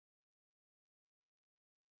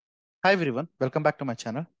Hi everyone, welcome back to my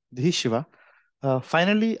channel. This is Shiva.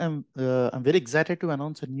 Finally, I'm very excited to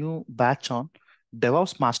announce a new batch on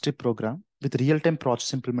DevOps Mastery Program with real-time process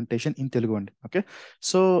implementation in Telugu. Okay,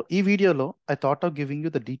 so this video lo, I thought of giving you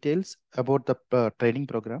the details about the training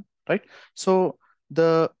program, right? So the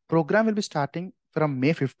program will be starting from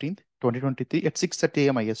May 15th, 2023 at 6:30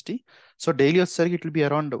 a.m. IST. So daily it will be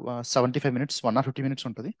around 75 minutes, 1 or 50 minutes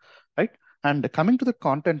untadi, right? And coming to the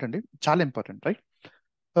content, and chala important, right?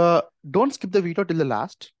 Don't skip the video till the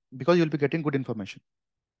last because you'll be getting good information.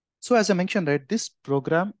 So as I mentioned, right, this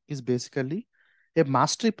program is basically a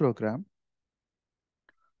mastery program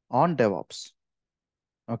on DevOps.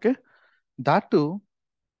 Okay, that too,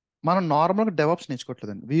 మనం normal DevOps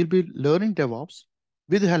నేర్చుకోవట్లేదండి. We will be learning DevOps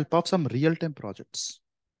with the help of some real-time projects.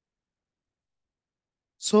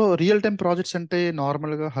 So real time projects అంటే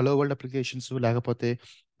నార్మల్గా hello world applications లేకపోతే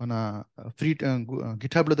మన free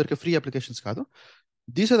గిట్హబ్లో దొరికే free applications కాదు.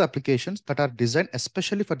 These are the applications that are design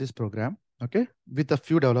especially for this programme, okay, with a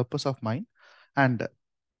few developers of mind. And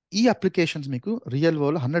ఈ applications మీకు real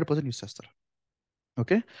world 100% use చేస్తారు.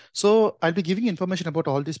 Okay, so I'll be giving information about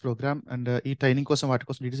all this programme and ఈ training కోసం వాటి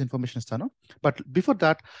కోసం details information ఇస్తాను. But before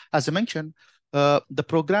that, as I mention, the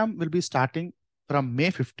programme will be starting from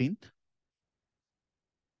May 15th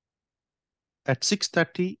at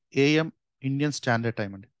 6:30 a.m. Indian Standard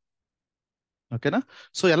Time అండి. ఓకేనా?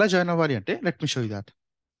 So ఎలా join అవ్వాలి అంటే let me show you that.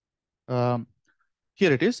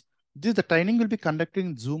 Here it is. This the training will be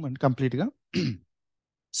conducting Zoom and కంప్లీట్గా.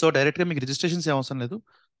 So డైరెక్ట్గా మీకు registrations ఏం అవసరం లేదు.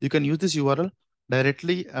 You can use this URL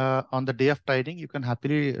directly on the day of training. You can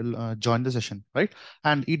happily join the session, right?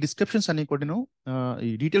 And ఈ descriptions అన్ని కూడా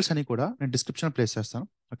ఈ డీటెయిల్స్ అన్ని కూడా నేను డిస్క్రిప్షన్ ప్లేస్ చేస్తాను.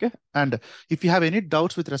 Okay, and if you have any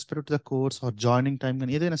doubts with respect to the course are joining time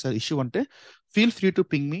కానీ ఏదైనా సరే ఇష్యూ ఉంటే feel free to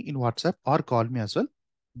ping me in WhatsApp or call me as well.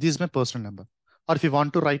 This is my personal number. Or if you want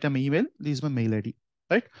to write an email, this is my mail ID,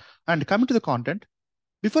 right? And coming to the content,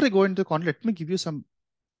 before I go into the content, let me give you some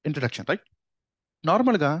introduction, right?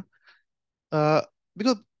 Normalga,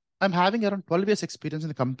 because I'm having around 12 years experience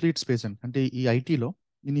in the complete space and the IT lo,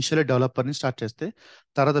 initially developer ni start cheste,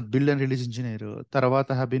 tarvata build and release engineer,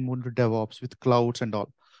 tarvata have been moved to DevOps with clouds and all,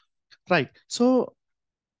 right? So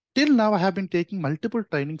till now I have been taking multiple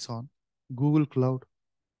trainings on Google Cloud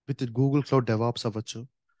with the Google Cloud DevOps avachu,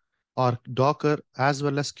 or Docker as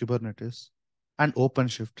well as Kubernetes and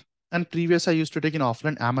OpenShift. And previous I used to take in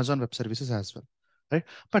offline Amazon Web Services as well, right?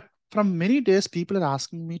 But from many days, people are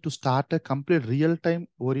asking me to start a complete real-time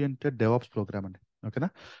oriented DevOps program. Okay, na?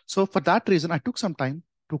 So for that reason, I took some time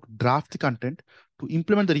to draft the content to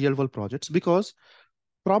implement the real-world projects, because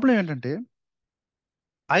problem ఏంటంటే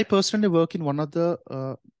I personally work in one of the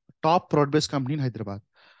top product-based company in Hyderabad.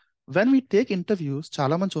 When we take interviews,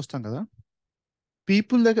 చాలా మంది చూస్తాం కదా,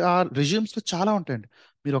 people దగ్గర ఆ రెజ్యూమ్స్లో చాలా ఉంటాయండి.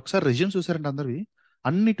 మీరు ఒకసారి రెజ్యూమ్స్ చూసారంటే అందరివి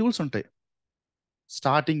అన్ని టూల్స్ ఉంటాయి.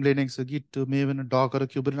 Starting Linux, Git, maven, Dakar,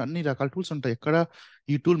 క్యూబర్ అన్ని రకాల టూల్స్ ఉంటాయి. ఎక్కడ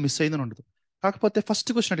ఈ టూల్ మిస్ అయిందని ఉండదు. కాకపోతే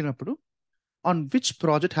ఫస్ట్ క్వశ్చన్ అడిగినప్పుడు on which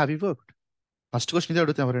project have you worked, first question ఇదే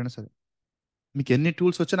అడుగుతాం ఎవరైనా సరే. మీకు ఎన్ని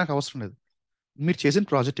టూల్స్ వచ్చా నాకు అవసరం లేదు, మీరు చేసిన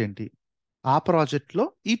ప్రాజెక్ట్ ఏంటి, ఆ ప్రాజెక్ట్లో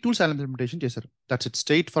ఈ టూల్స్ ఎలా ఇంప్లిమెంటేషన్ చేశారు. That's it,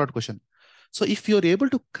 straight forward question. So if you're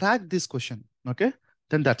able to crack this question, okay,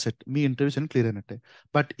 then that's it, me interviews అని క్లియర్ అయినట్టే.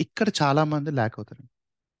 బట్ ఇక్కడ చాలా మంది ల్యాక్ అవుతారు.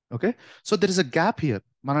 Okay, so there is a gap here.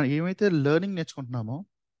 మనం ఏమైతే లెర్నింగ్ నేర్చుకుంటున్నామో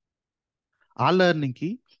ఆ లెర్నింగ్కి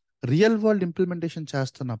రియల్ వరల్డ్ ఇంప్లిమెంటేషన్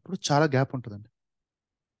చేస్తున్నప్పుడు చాలా గ్యాప్ ఉంటుందండి.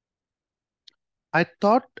 I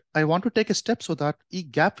thought I want to take a step so that ఈ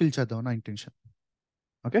గ్యాప్ ఫిల్ చేద్దాం నా ఇంటెన్షన్.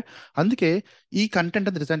 ఓకే, అందుకే ఈ కంటెంట్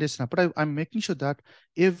అని డిజైన్ చేసినప్పుడు I'm making sure that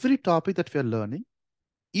every topic that we are learning,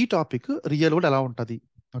 ఈ టాపిక్ రియల్ వరల్డ్ ఎలా ఉంటుంది.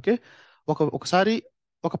 ఓకే, ఒకసారి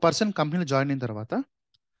ఒక పర్సన్ కంపెనీలో జాయిన్ అయిన తర్వాత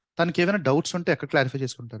తనకి ఏమైనా డౌట్స్ ఉంటే ఎక్కడ క్లారిఫై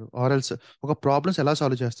చేసుకుంటారు, ఆర్ ఎల్స్ ఒక ప్రాబ్లమ్స్ ఎలా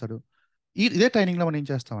సాల్వ్ చేస్తాడు. ఇదే ట్రైనింగ్లో మనం ఏం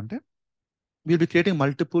చేస్తామంటే will be creating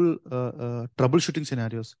multiple trouble shooting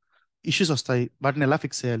scenarios. Issues వస్తాయి, వాటిని ఎలా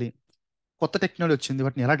ఫిక్స్ చేయాలి, కొత్త టెక్నాలజీ వచ్చింది,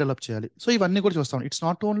 వాటిని ఎలా డెవలప్ చేయాలి. సో ఇవన్నీ కూడా చూస్తాం. It's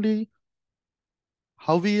not only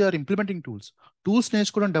how we are implementing tools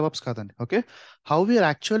నేర్చుకోవడం డెవలప్స్ కాదండి. Okay, how we are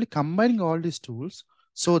actually combining all these tools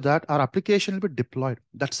so that hour application will be diploid.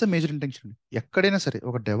 That's the major intention. ఎక్కడైనా సరే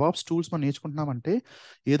ఒక డెవాప్స్ టూల్స్ మనం నేర్చుకుంటున్నామంటే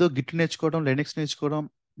ఏదో గిట్ నేర్చుకోవడం, లైనెక్స్ నేర్చుకోవడం,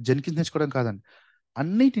 Jenkins నేర్చుకోవడం కాదండి.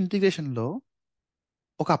 అన్నిటి ఇంటిగ్రేషన్లో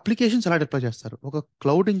ఒక అప్లికేషన్స్ ఎలా డిప్లాయ్ చేస్తారు, ఒక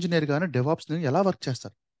క్లౌడ్ ఇంజనీర్ గానే డెవాప్స్ ఎలా వర్క్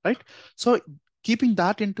చేస్తారు, right? So keeping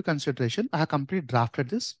that in to consideration, I have complete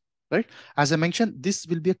drafted this, right? As I mention, this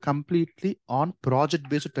will be completely on project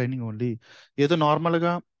based training only. ఏదో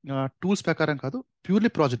నార్మల్గా tools ప్రకారం కాదు,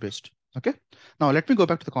 purely project based. Okay, now let me go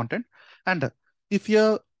back to the content. And if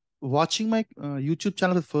you're watching my YouTube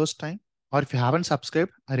channel for the first time, or if you haven't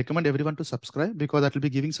subscribed, I recommend everyone to subscribe, because that will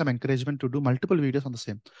be giving some encouragement to do multiple videos on the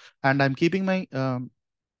same. And I'm keeping my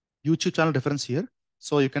YouTube channel reference here,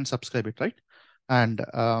 so you can subscribe it, right? And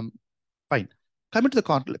fine. Coming to the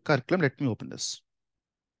curriculum, let me open this.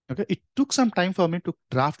 Okay, it took some time for me to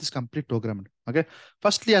draft this complete program. Okay,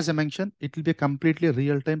 firstly, as I mentioned, it will be a completely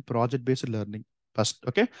real-time project-based learning. First,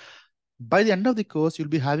 okay, by the end of the course,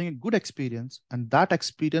 you'll be having a good experience, and that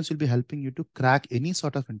experience will be helping you to crack any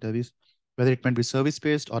sort of interviews, whether it might be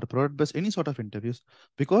service-based or product-based, any sort of interviews,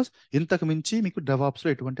 because ఇంతకు మించి మీకు DevOps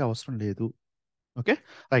లో ఎటువంటి అవసరం లేదు. Okay,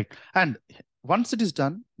 right. And once it is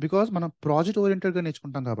done, because మనం project oriented గా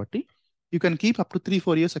నేర్చుకుంటాం కాబట్టి, you can keep up to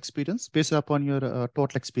 3-4 years experience based upon your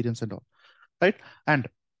total experience and all, right? And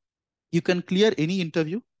you can clear any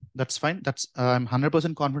interview. That's fine. That's I'm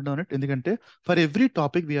 100% confident on it. ఎందుకంటే for every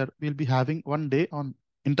topic we'll be having one day on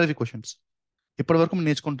interview questions. ఇప్పటి వరకు మనం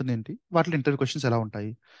నేర్చుకుంటుంది ఏంటి, వాటిలో interview questions ఎలా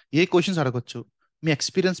ఉంటాయి, ఏ questions అడగొచ్చు, మీ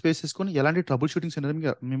ఎక్స్పీరియన్స్ బేస్ చేసుకొని ఎలాంటి ట్రబుల్ షూటింగ్స్ అనేది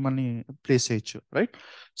మిమ్మల్ని ప్లేస్ చేయొచ్చు, right?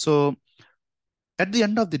 So at the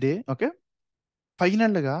end of the day, okay,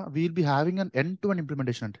 ఫైనల్గా we'll be having an end to end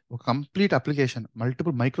implementation. అంటే ఒక complete application,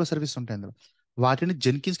 multiple micro service ఉంటాయి అందులో. వాటిని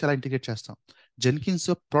జెన్కిన్స్కి ఎలా ఇంటిగ్రేట్ చేస్తాం, జెన్కిన్స్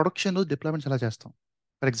ప్రొడక్షన్ డిప్లాయ్మెంట్స్ ఎలా చేస్తాం.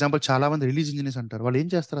 ఫర్ ఎగ్జాంపుల్, చాలా మంది రిలీజ్ ఇంజనీర్స్ అంటారు, వాళ్ళు ఏం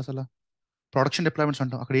చేస్తారు అసలు? ప్రొడక్షన్ డిప్లాయ్మెంట్స్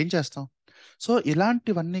అంటాం, అక్కడ ఏం చేస్తాం? సో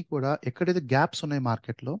ఇలాంటివన్నీ కూడా ఎక్కడైతే గ్యాప్స్ ఉన్నాయి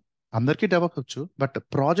మార్కెట్లో, అందరికీ డెవలప్ వచ్చు, బట్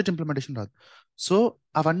ప్రాజెక్ట్ ఇంప్లిమెంటేషన్ రాదు. సో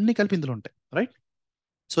అవన్నీ కలిపి ఇందులో ఉంటాయి, right?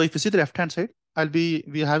 So if you see the left hand side,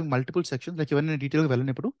 we having multiple sections, like ఇవన్నీ డీటెయిల్గా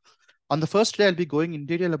వెళ్ళినప్పుడు. On the first day, I'll be going in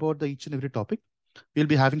detail about the each and every topic. We'll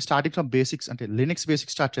be having starting from basics until Linux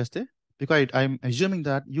basics start cheste, because I'm assuming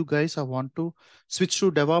that you guys are want to switch to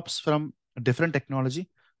DevOps from a different technology,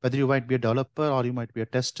 whether you might be a developer or you might be a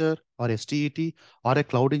tester or a STET or a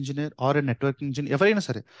cloud engineer or a networking engineer. Everyone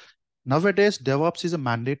sare. Nowadays, DevOps is a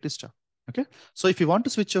mandatory stuff. Okay, so if you want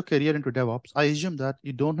to switch your career into DevOps, I assume that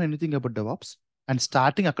you don't know anything about DevOps, and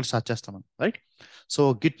starting అక్కడ start చేస్తాం, right? So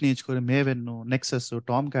Git నేర్చుకొని maven, Nexus,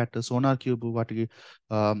 Tom cat, sonar cube, వాటికి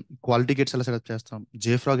quality gates ఎలా setup చేస్తాం,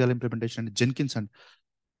 జేఫ్రాగ్ ఎలా implementation అండి, Jenkins అండి.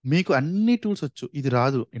 మీకు అన్ని టూల్స్ వచ్చు, ఇది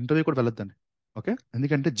రాదు, ఇంటర్వ్యూ కూడా వెళ్ళొద్దండి. ఓకే,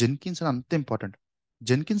 ఎందుకంటే జెన్కిన్స్ అని అంత ఇంపార్టెంట్.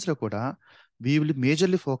 జెన్కిన్స్లో కూడా we will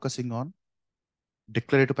majorly focusing on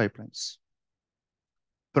declarative pipelines,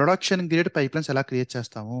 production grade pipelines ఎలా క్రియేట్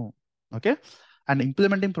చేస్తాము, okay, and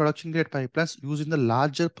implementing production grade pipelines using the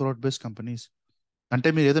larger product based companies. అంటే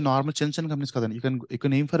మీరు ఏదో నార్మల్ చిన్న చిన్న కంపెనీస్ కదండి, you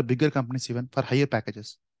can aim for bigger companies, even for higher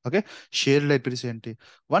packages. Okay, share libraries ఏంటి,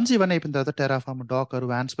 once ఇవన్నీ అయిపోయిన తర్వాత టెరాఫార్మ్, డాకర్,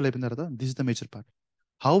 వాన్స్పెల్ అయిపోయిన తర్వాత, this is the major part,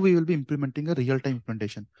 how we will be implementing real time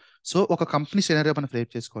implementation. So ఒక company scenario మనం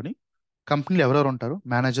create చేసుకొని, కంపెనీలో ఎవరెవరు ఉంటారు,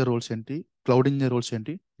 మేనేజర్ రోల్స్ ఏంటి, క్లౌడ్ ఇంజనీర్ రోల్స్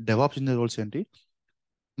ఏంటి, డెవాప్స్ ఇంజనీర్ రోల్స్ ఏంటి,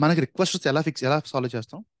 మనకి రిక్వెస్ట్ ఎలా సాల్వ్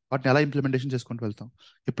చేస్తాం, వాటిని ఎలా ఇంప్లిమెంటేషన్ చేసుకుంటూ వెళ్తాం,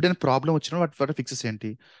 ఎప్పుడైనా ప్రాబ్లం వచ్చినా వాటి ఫిక్సెస్ ఏంటి,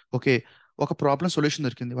 ఓకే, ఒక ప్రాబ్లం సొల్యూషన్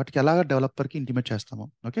దొరికింది, వాటికి ఎలా డెవలపర్కి ఇంటిమేట్ చేస్తాము.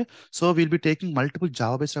 Okay, so will be taking multiple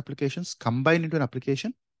Java based applications combine into an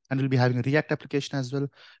application, and will be having react application as well,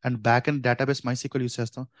 and back and database MySQL use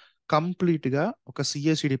చేస్తాం. కంప్లీట్గా ఒక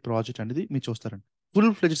CI/CD project అనేది మీరు చూస్తారండి, ఫుల్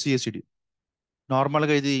ఫ్లెడ్జ్డ్ CI/CD.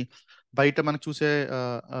 నార్మల్గా ఇది బయట మనకు చూసే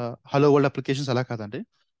హలో వరల్డ్ అప్లికేషన్స్ అలా కాదండి.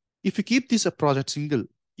 If you keep this project single,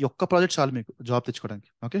 ఈ ఒక్క ప్రాజెక్ట్ చాలు మీకు జాబ్ తెచ్చుకోవడానికి.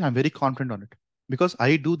 Okay, I'm very confident on it, because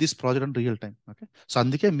I do this project on real time. Okay, so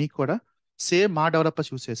అందుకే మీకు కూడా సేమ్ మా డెవలపర్స్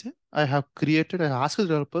యూస్ చేసి I ask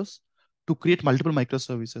developers to create multiple micro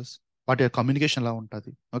services, వాటి కమ్యూనికేషన్ ఎలా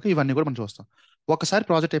ఉంటుంది. ఓకే, ఇవన్నీ కూడా మనం చూస్తాం. ఒకసారి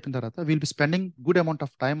ప్రాజెక్ట్ అయిపోయిన తర్వాత will be spending good amount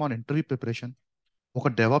of time on interview preparation, ఒక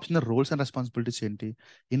DevOps in roles and responsibilities ఏంటి,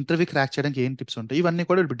 ఇంటర్వ్యూ క్రాక్ చేయడానికి ఏం టిప్స్ ఉంటాయి, ఇవన్నీ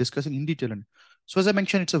కూడా will be discussing in detail అండి. So as I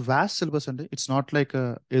mentioned, it's a vast syllabus అండి. It's not like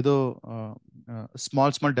ఏదో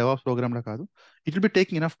స్మాల్ డెవాప్స్ ప్రోగ్రామ్ లా కాదు. It will be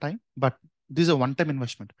taking enough time, but this is a one time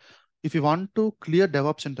investment. If you want to clear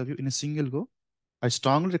DevOps interview in a single go, I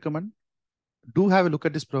strongly recommend, do have a look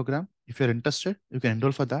at this program. If you're interested, you can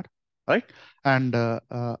enroll for that, right? And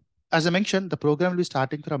as I mentioned, the program will be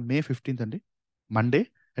starting from May 15th and Monday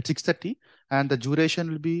at 6:30, and the duration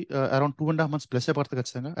will be around 2.5 months plus.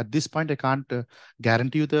 At this point, I can't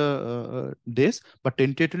guarantee you the days, but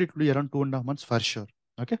tentatively it will be around 2.5 months for sure.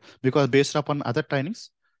 Okay, because based upon other trainings,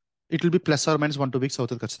 it will be plus or minus 1-2 weeks.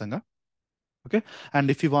 Okay, and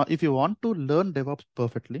if you want to learn DevOps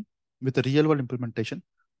perfectly with a real world implementation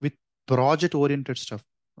with project oriented stuff,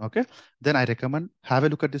 okay, then I recommend have a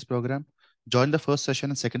look at this program, join the first session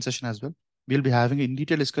and second session as well. We'll be having in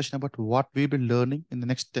detail discussion about what we'll be learning in the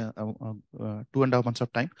next 2.5 months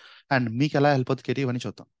of time, and meek ela help out career vani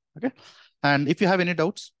chodam. Okay, and if you have any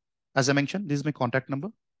doubts, as I mentioned, this is my contact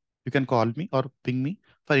number, you can call me or ping me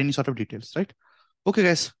for any sort of details, right? Okay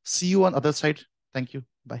guys, see you on other side. Thank you.